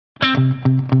Welcome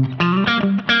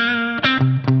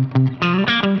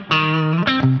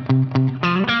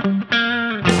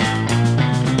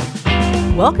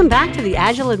back to the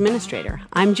Agile Administrator.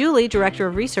 I'm Julie, Director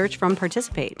of Research from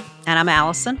Participate. And I'm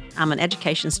Allison. I'm an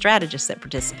education strategist at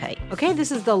Participate. Okay,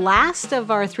 this is the last of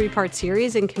our three-part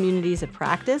series in communities of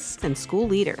practice and school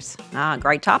leaders.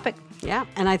 Great topic. Yeah,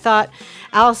 and I thought,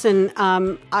 Allison,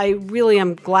 I really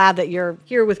am glad that you're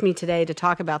here with me today to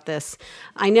talk about this.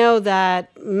 I know that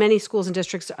many schools and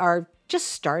districts are just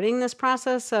starting this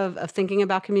process of thinking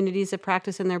about communities of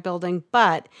practice in their building,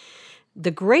 but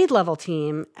the grade level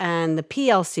team and the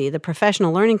PLC, the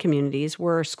professional learning communities,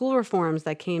 were school reforms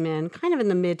that came in kind of in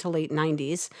the mid to late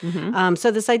 90s. Mm-hmm. So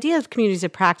this idea of communities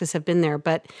of practice have been there.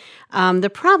 But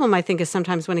the problem, I think, is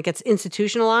sometimes when it gets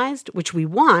institutionalized, which we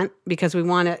want because we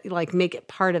want to make it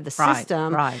part of the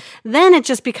system, then it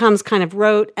just becomes kind of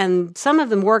rote, and some of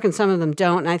them work and some of them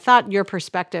don't. And I thought your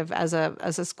perspective as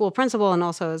a school principal and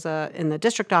also in the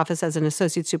district office as an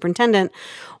associate superintendent,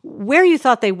 where you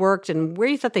thought they worked and where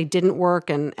you thought they didn't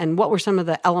work, and what were some of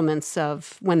the elements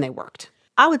of when they worked?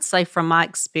 I would say from my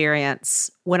experience,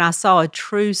 when I saw a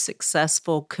true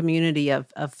successful community of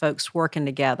folks working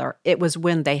together, it was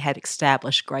when they had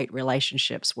established great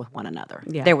relationships with one another.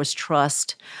 Yeah. There was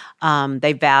trust.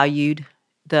 They valued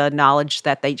the knowledge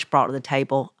that they each brought to the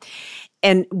table.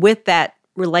 And with that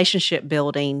relationship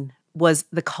building was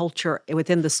the culture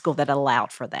within the school that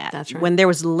allowed for that. That's right. When there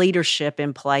was leadership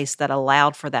in place that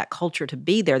allowed for that culture to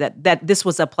be there, that this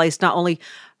was a place not only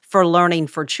for learning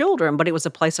for children, but it was a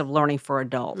place of learning for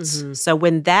adults. Mm-hmm. So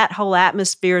when that whole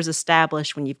atmosphere is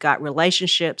established, when you've got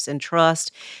relationships and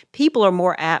trust, people are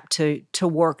more apt to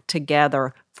work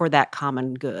together for that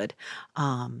common good.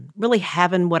 Really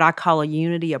having what I call a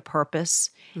unity of purpose,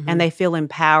 mm-hmm. and they feel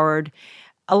empowered,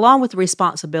 along with the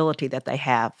responsibility that they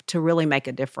have to really make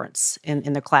a difference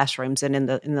in their classrooms and in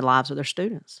the lives of their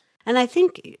students. And I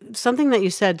think something that you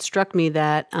said struck me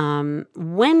that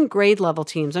when grade level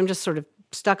teams, I'm just sort of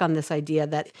stuck on this idea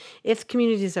that if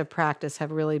communities of practice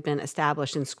have really been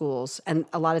established in schools, and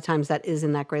a lot of times that is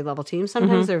in that grade level team,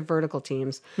 sometimes they're vertical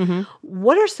teams. Mm-hmm.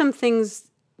 What are some things?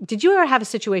 Did you ever have a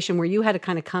situation where you had to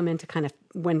kind of come into kind of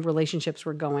when relationships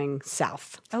were going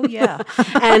south? Oh, yeah.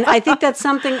 And I think that's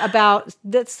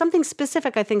something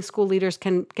specific I think school leaders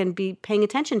can be paying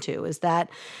attention to, is that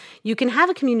you can have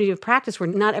a community of practice where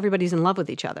not everybody's in love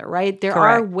with each other, right? There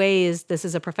Correct. are ways, this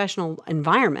is a professional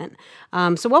environment.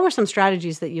 So what were some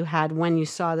strategies that you had when you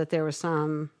saw that there was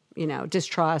some,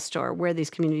 distrust or where these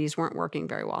communities weren't working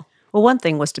very well? Well, one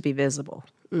thing was to be visible.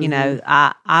 Mm-hmm.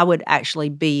 I would actually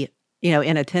be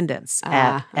in attendance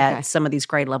at some of these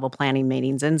grade level planning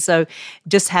meetings. And so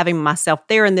just having myself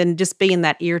there and then just being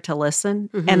that ear to listen,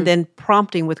 mm-hmm. and then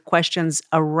prompting with questions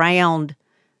around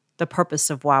the purpose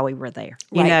of why we were there,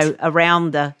 right.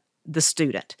 Around the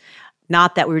student.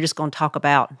 Not that we were just going to talk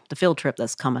about the field trip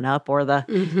that's coming up or the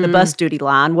bus duty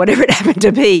line, whatever it happened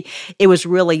to be. It was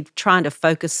really trying to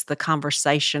focus the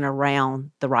conversation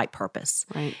around the right purpose.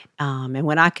 Right. And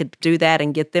when I could do that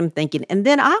and get them thinking, and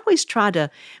then I always try to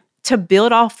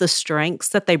build off the strengths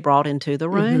that they brought into the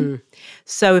room. Mm-hmm.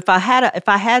 So if I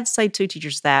had say two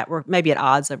teachers that were maybe at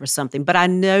odds over something, but I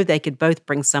know they could both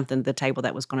bring something to the table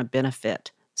that was going to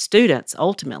benefit students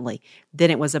ultimately, then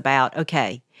it was about,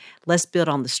 okay, let's build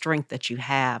on the strength that you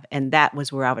have. And that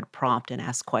was where I would prompt and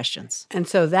ask questions. And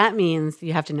so that means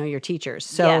you have to know your teachers.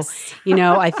 So, yes.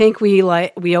 I think we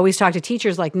always talk to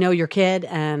teachers know your kid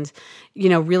and,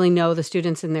 really know the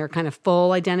students in their kind of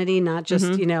full identity, not just,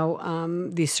 mm-hmm.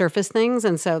 These surface things.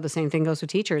 And so the same thing goes with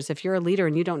teachers. If you're a leader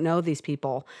and you don't know these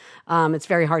people, it's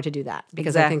very hard to do that,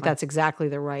 because exactly. I think that's exactly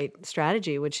the right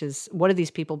strategy, which is what do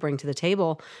these people bring to the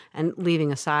table, and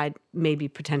leaving aside maybe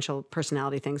potential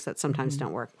personality things that sometimes mm-hmm.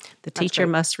 don't work. The teacher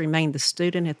must remain the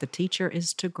student if the teacher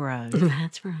is to grow.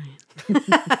 That's right.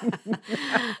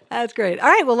 That's great. All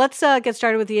right, well, let's get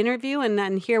started with the interview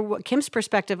and hear what Kimm's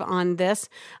perspective on this,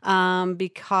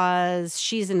 because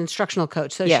she's an instructional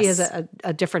coach. So yes. she has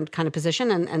a different kind of position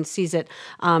and sees it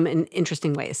in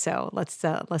interesting ways. So let's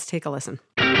take a listen.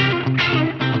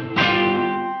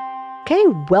 Okay,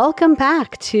 welcome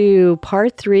back to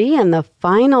part 3 and the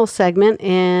final segment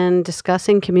in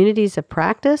discussing communities of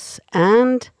practice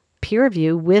and peer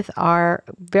review with our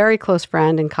very close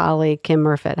friend and colleague, Kimm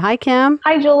Murfitt. Hi, Kimm.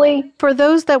 Hi, Julie. For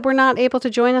those that were not able to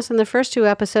join us in the first 2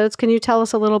 episodes, can you tell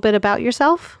us a little bit about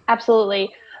yourself?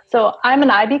 Absolutely. So I'm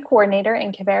an IB coordinator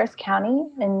in Cabarrus County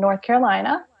in North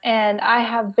Carolina, and I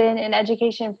have been in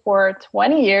education for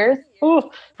 20 years. Ooh.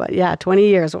 But yeah, 20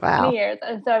 years. Wow. 20 years.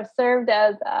 And so I've served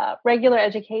as a regular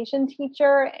education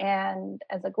teacher and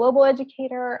as a global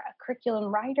educator, a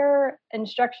curriculum writer,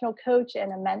 instructional coach,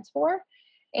 and a mentor.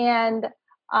 and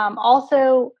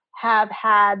also have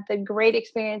had the great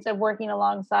experience of working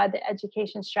alongside the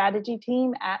education strategy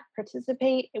team at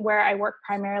Participate, where I work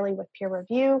primarily with peer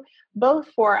review, both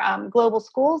for global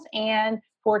schools and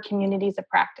for communities of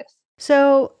practice.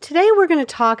 So today we're going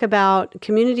to talk about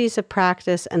communities of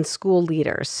practice and school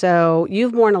leaders. So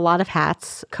you've worn a lot of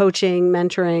hats, coaching,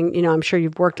 mentoring. I'm sure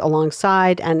you've worked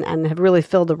alongside and have really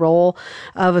filled the role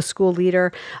of a school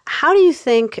leader. How do you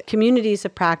think communities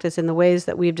of practice in the ways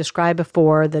that we've described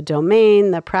before, the domain,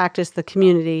 the practice, the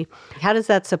community, how does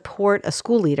that support a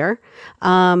school leader,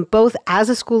 both as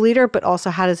a school leader, but also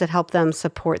how does it help them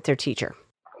support their teacher?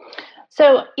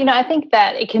 So, I think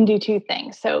that it can do two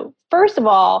things. So first of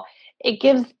all, it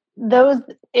gives those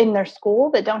in their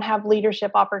school that don't have leadership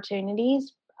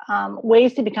opportunities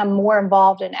ways to become more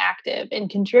involved and active in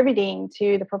contributing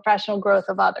to the professional growth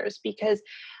of others. Because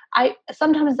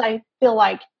sometimes I feel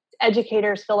like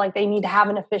educators feel like they need to have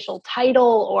an official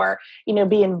title or,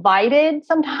 be invited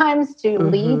sometimes to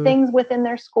lead things within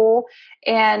their school,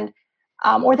 and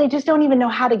or they just don't even know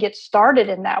how to get started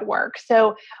in that work.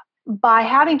 So by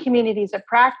having communities of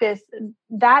practice,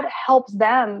 that helps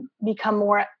them become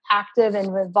more active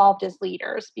and involved as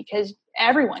leaders, because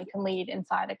everyone can lead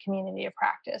inside a community of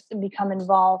practice and become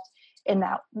involved in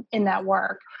that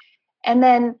work. And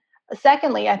then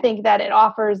secondly, I think that it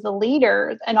offers the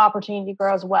leaders an opportunity to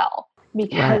grow as well,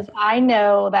 because I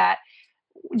know that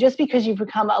just because you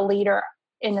become a leader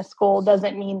in a school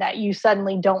doesn't mean that you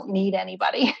suddenly don't need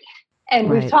anybody. And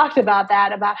we've talked about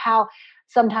that, about how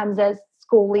sometimes as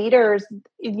school leaders,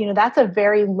 that's a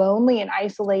very lonely and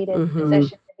isolated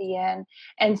position to be in.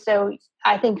 And so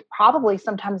I think probably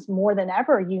sometimes more than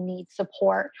ever, you need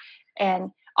support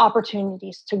and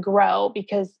opportunities to grow,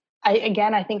 because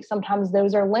I think sometimes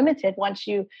those are limited once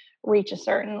you reach a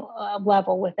certain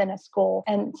level within a school.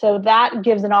 And so that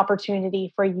gives an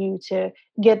opportunity for you to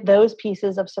get those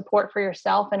pieces of support for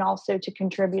yourself and also to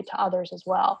contribute to others as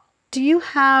well. Do you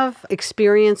have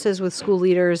experiences with school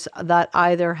leaders that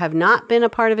either have not been a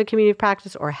part of a community of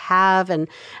practice or have, and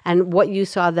what you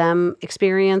saw them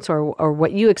experience or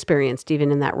what you experienced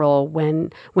even in that role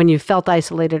when you felt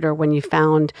isolated or when you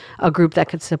found a group that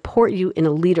could support you in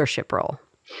a leadership role?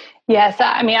 Yes,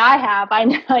 I mean, I have.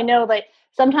 I know that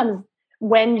sometimes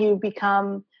when you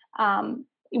become,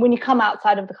 when you come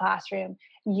outside of the classroom,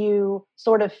 you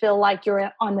sort of feel like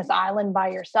you're on this island by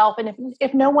yourself. And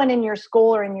if no one in your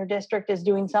school or in your district is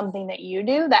doing something that you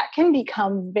do, that can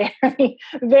become very,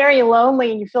 very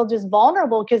lonely, and you feel just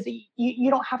vulnerable because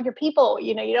you don't have your people,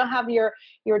 you don't have your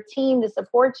team to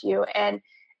support you. And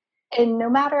no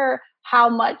matter how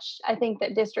much I think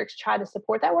that districts try to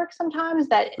support that work sometimes,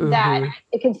 that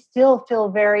it can still feel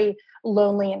very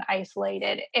lonely and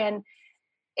isolated.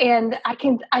 And I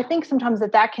think sometimes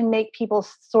that can make people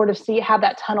sort of have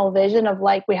that tunnel vision of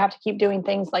like, we have to keep doing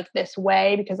things like this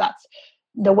way because that's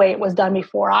the way it was done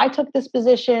before I took this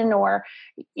position, or,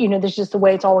 there's just the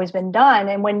way it's always been done.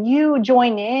 And when you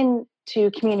join in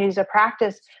to communities of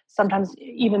practice, sometimes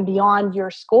even beyond your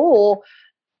school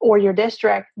or your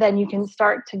district, then you can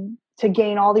start to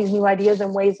gain all these new ideas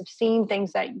and ways of seeing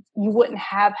things that you wouldn't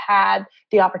have had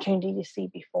the opportunity to see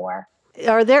before.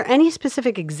 Are there any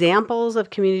specific examples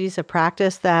of communities of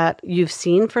practice that you've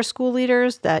seen for school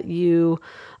leaders that you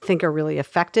think are really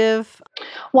effective?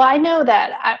 Well, I know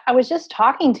that I was just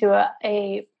talking to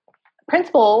a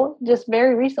principal just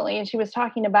very recently, and she was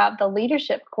talking about the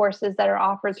leadership courses that are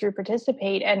offered through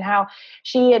Participate, and how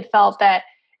she had felt that,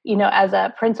 as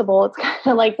a principal, it's kind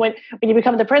of like when you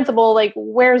become the principal, like,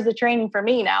 where's the training for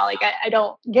me now? Like, I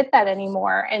don't get that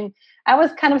anymore. And I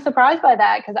was kind of surprised by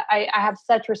that, because I have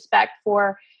such respect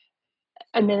for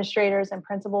administrators and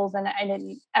principals, and I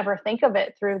didn't ever think of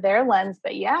it through their lens.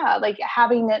 But yeah, like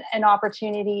having an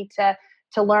opportunity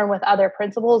to learn with other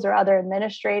principals or other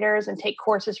administrators and take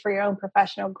courses for your own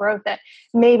professional growth that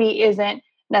maybe isn't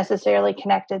necessarily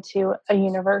connected to a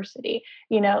university,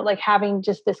 like having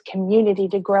just this community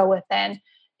to grow within.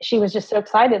 She was just so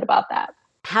excited about that.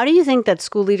 How do you think that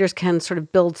school leaders can sort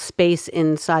of build space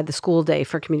inside the school day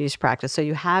for communities of practice? So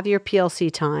you have your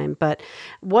PLC time, but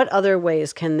what other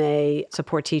ways can they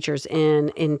support teachers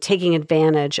in taking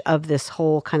advantage of this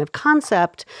whole kind of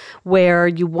concept where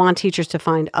you want teachers to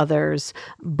find others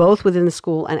both within the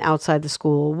school and outside the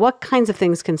school? What kinds of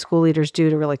things can school leaders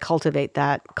do to really cultivate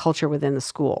that culture within the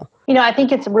school? I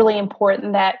think it's really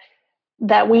important that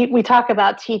we talk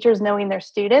about teachers knowing their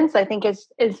students. I think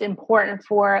it's important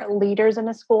for leaders in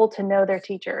a school to know their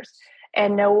teachers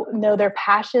and know their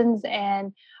passions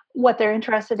and what they're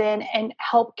interested in, and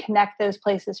help connect those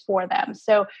places for them.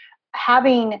 So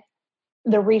having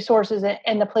the resources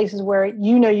and the places where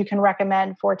you can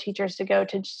recommend for teachers to go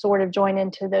to sort of join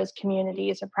into those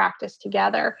communities of practice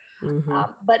together.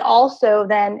 But also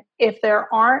then, if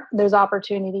there aren't those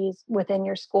opportunities within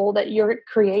your school, that you're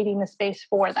creating the space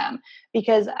for them.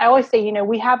 Because I always say,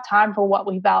 we have time for what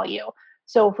we value.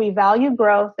 So if we value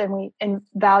growth and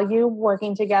value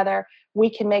working together, we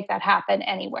can make that happen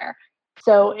anywhere.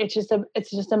 So it's just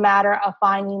a matter of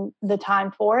finding the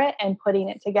time for it and putting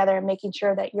it together and making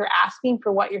sure that you're asking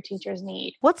for what your teachers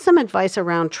need. What's some advice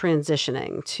around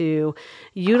transitioning to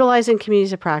utilizing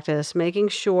communities of practice, making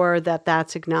sure that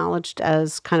that's acknowledged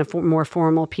as kind of more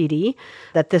formal PD,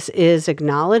 that this is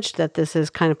acknowledged, that this is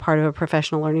kind of part of a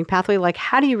professional learning pathway? Like,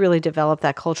 how do you really develop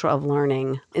that culture of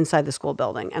learning inside the school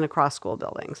building and across school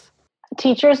buildings?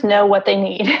 Teachers know what they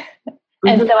need.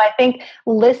 And so I think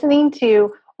listening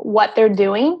to what they're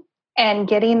doing and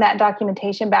getting that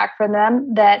documentation back from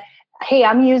them that, hey,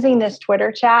 I'm using this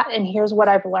Twitter chat and here's what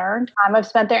I've learned. I've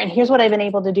spent there and here's what I've been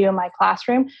able to do in my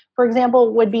classroom, for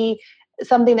example, would be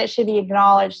something that should be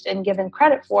acknowledged and given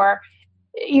credit for,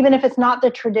 even if it's not the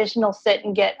traditional sit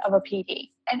and get of a PD.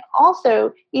 And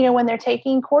also, when they're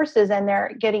taking courses and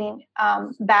they're getting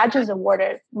badges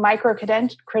awarded, micro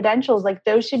credentials, like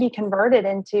those should be converted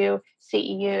into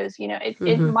CEUs.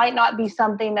 It might not be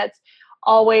something that's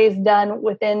always done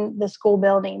within the school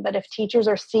building, but if teachers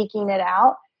are seeking it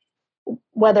out,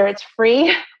 whether it's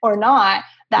free or not,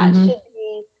 that should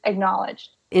be acknowledged.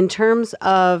 In terms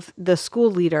of the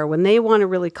school leader, when they want to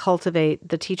really cultivate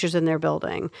the teachers in their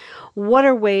building, what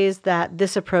are ways that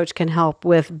this approach can help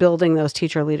with building those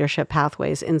teacher leadership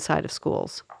pathways inside of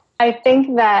schools? I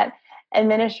think that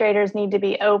administrators need to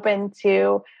be open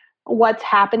to what's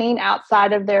happening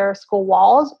outside of their school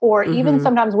walls, or even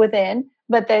sometimes within,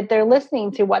 but that they're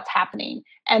listening to what's happening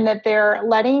and that they're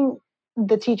letting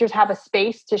the teachers have a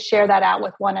space to share that out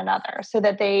with one another so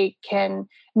that they can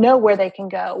know where they can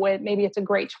go. Maybe it's a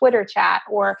great Twitter chat,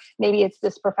 or maybe it's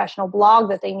this professional blog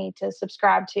that they need to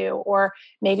subscribe to, or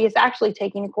maybe it's actually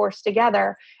taking a course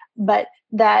together, but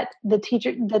that the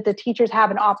teachers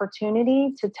have an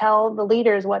opportunity to tell the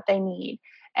leaders what they need,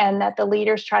 and that the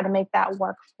leaders try to make that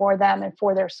work for them and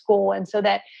for their school. And so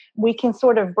that we can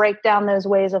sort of break down those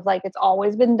ways of like, it's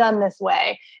always been done this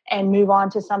way, and move on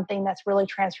to something that's really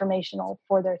transformational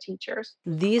for their teachers.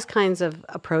 These kinds of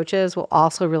approaches will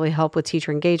also really help with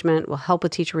teacher engagement, will help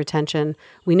with teacher retention.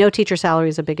 We know teacher salary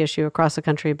is a big issue across the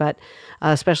country, but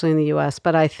especially in the U.S.,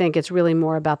 but I think it's really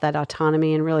more about that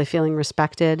autonomy and really feeling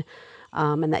respected.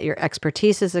 And that your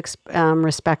expertise is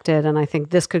respected. And I think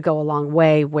this could go a long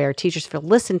way where teachers feel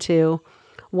listened to,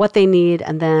 what they need,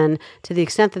 and then to the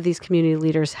extent that these community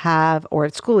leaders have, or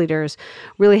school leaders,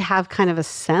 really have kind of a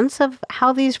sense of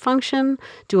how these function,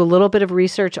 do a little bit of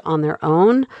research on their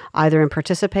own, either in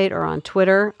Participate or on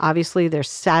Twitter. Obviously, there's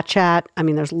SatChat. I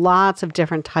mean, there's lots of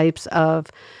different types of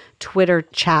Twitter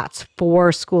chats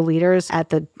for school leaders at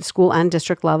the school and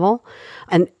district level.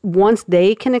 And once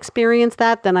they can experience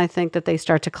that, then I think that they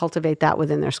start to cultivate that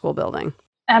within their school building.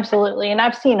 Absolutely. And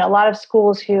I've seen a lot of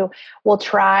schools who will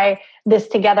try this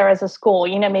together as a school.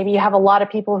 Maybe you have a lot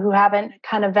of people who haven't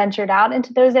kind of ventured out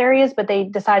into those areas, but they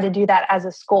decide to do that as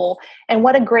a school. And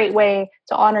what a great way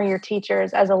to honor your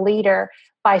teachers as a leader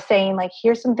by saying, like,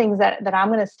 here's some things that I'm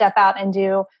going to step out and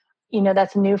do,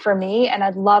 that's new for me, and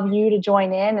I'd love you to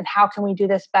join in, and how can we do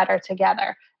this better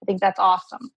together? I think that's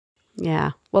awesome.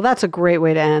 Yeah. Well, that's a great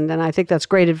way to end. And I think that's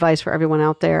great advice for everyone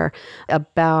out there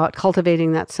about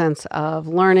cultivating that sense of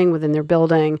learning within their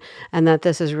building, and that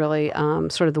this is really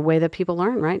sort of the way that people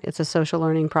learn, right? It's a social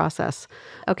learning process.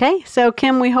 Okay. So,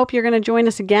 Kimm, we hope you're going to join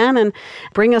us again and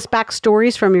bring us back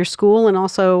stories from your school, and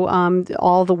also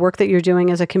all the work that you're doing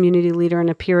as a community leader and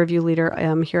a peer review leader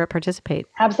here at Participate.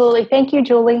 Absolutely. Thank you,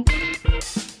 Julie.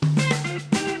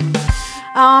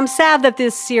 I'm sad that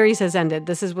this series has ended.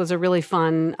 This was a really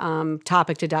fun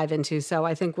topic to dive into. So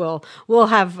I think we'll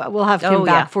have Kimm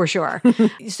back for sure.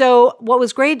 So what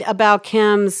was great about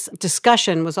Kimm's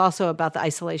discussion was also about the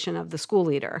isolation of the school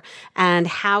leader and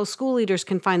how school leaders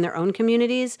can find their own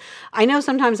communities. I know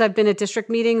sometimes I've been at district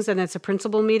meetings and it's a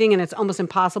principal meeting and it's almost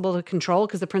impossible to control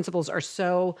because the principals are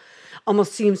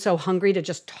almost seem so hungry to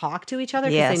just talk to each other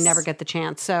because they never get the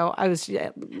chance. So I was...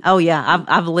 Oh, yeah.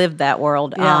 I've lived that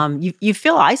world. Yeah. You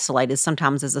feel isolated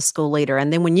sometimes as a school leader.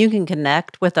 And then when you can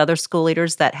connect with other school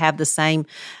leaders that have the same,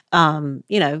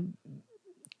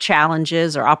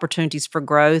 challenges or opportunities for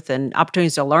growth and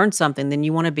opportunities to learn something, then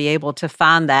you want to be able to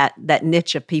find that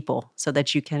niche of people so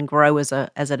that you can grow as an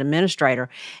administrator.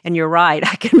 And you're right.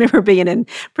 I can remember being in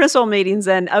principal meetings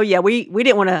and we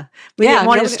didn't want to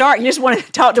start. You just want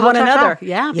to talk to one another.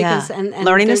 Yeah, because and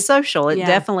learning is social. It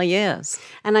definitely is.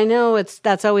 And I know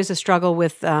that's always a struggle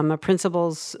with a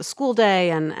principal's school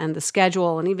day and the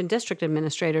schedule, and even district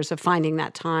administrators of finding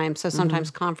that time. So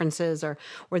sometimes conferences or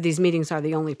these meetings are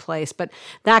the only place, but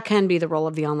that can be the role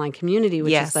of the online community,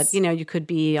 which is that, you could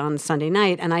be on Sunday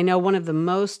night. And I know one of the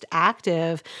most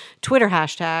active Twitter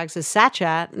hashtags is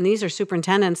SatChat, and these are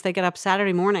superintendents. They get up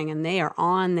Saturday morning and they are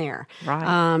on there.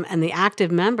 Right. And the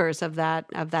active members of that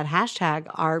hashtag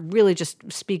are really just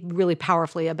speak really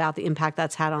powerfully about the impact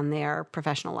that's had on their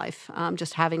professional life,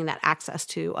 just having that access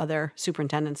to other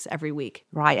superintendents every week.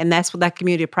 Right, and that's what that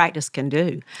community of practice can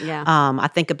do. Yeah. I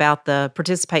think about the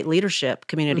Participate Leadership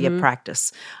community of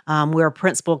practice, where a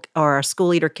principal or a school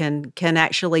leader can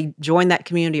actually join that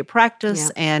community of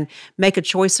practice and make a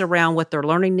choice around what their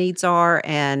learning needs are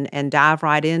and dive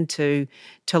right into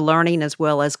learning, as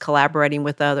well as collaborating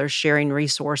with others, sharing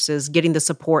resources, getting the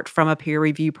support from a peer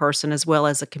review person as well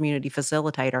as a community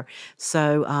facilitator.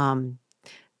 So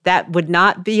that would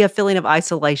not be a feeling of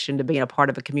isolation to being a part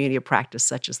of a community of practice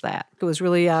such as that. It was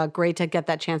really great to get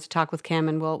that chance to talk with Kimm,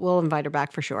 and we'll invite her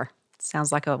back for sure.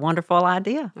 Sounds like a wonderful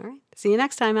idea. All right. See you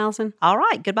next time, Allison. All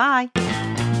right. Goodbye.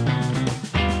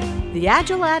 The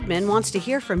Agile Admin wants to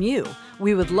hear from you.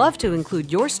 We would love to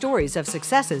include your stories of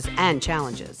successes and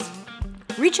challenges.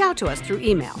 Reach out to us through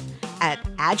email at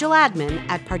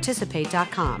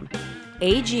agileadmin@participate.com,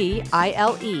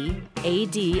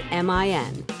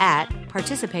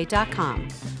 agileadmin@participate.com,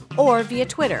 or via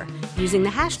Twitter using the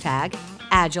hashtag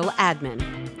AgileAdmin.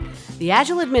 The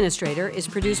Agile Administrator is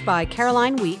produced by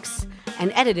Caroline Weeks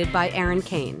and edited by Aaron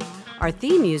Kane. Our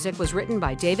theme music was written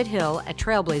by David Hill at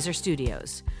Trailblazer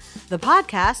Studios. The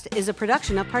podcast is a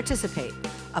production of Participate,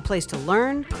 a place to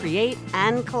learn, create,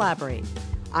 and collaborate.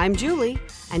 I'm Julie,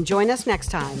 and join us next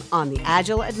time on The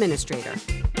Agile Administrator.